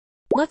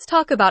Let's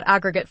talk about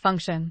aggregate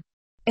function.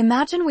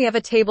 Imagine we have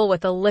a table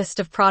with a list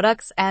of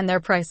products and their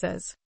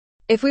prices.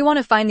 If we want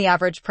to find the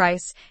average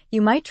price,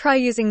 you might try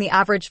using the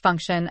average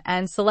function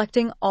and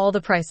selecting all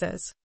the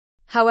prices.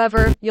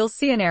 However, you'll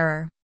see an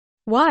error.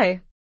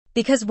 Why?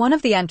 Because one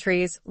of the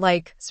entries,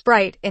 like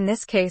Sprite in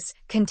this case,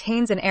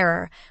 contains an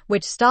error,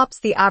 which stops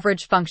the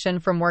average function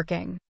from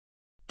working.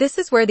 This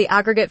is where the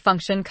aggregate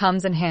function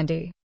comes in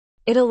handy.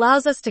 It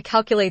allows us to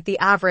calculate the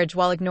average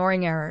while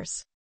ignoring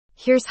errors.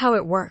 Here's how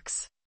it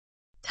works.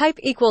 Type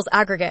equals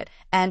aggregate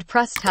and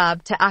press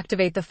tab to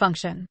activate the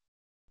function.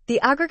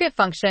 The aggregate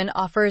function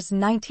offers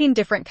 19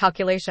 different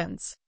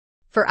calculations.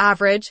 For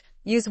average,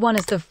 use 1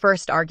 as the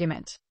first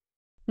argument.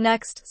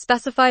 Next,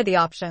 specify the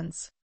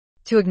options.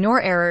 To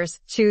ignore errors,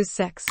 choose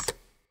 6.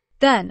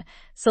 Then,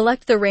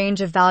 select the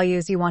range of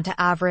values you want to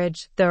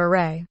average the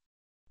array.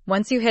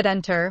 Once you hit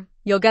enter,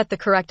 you'll get the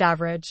correct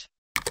average.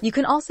 You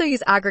can also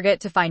use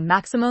aggregate to find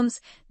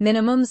maximums,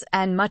 minimums,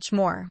 and much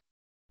more.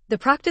 The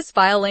practice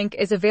file link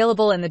is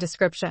available in the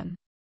description.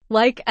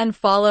 Like and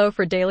follow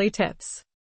for daily tips.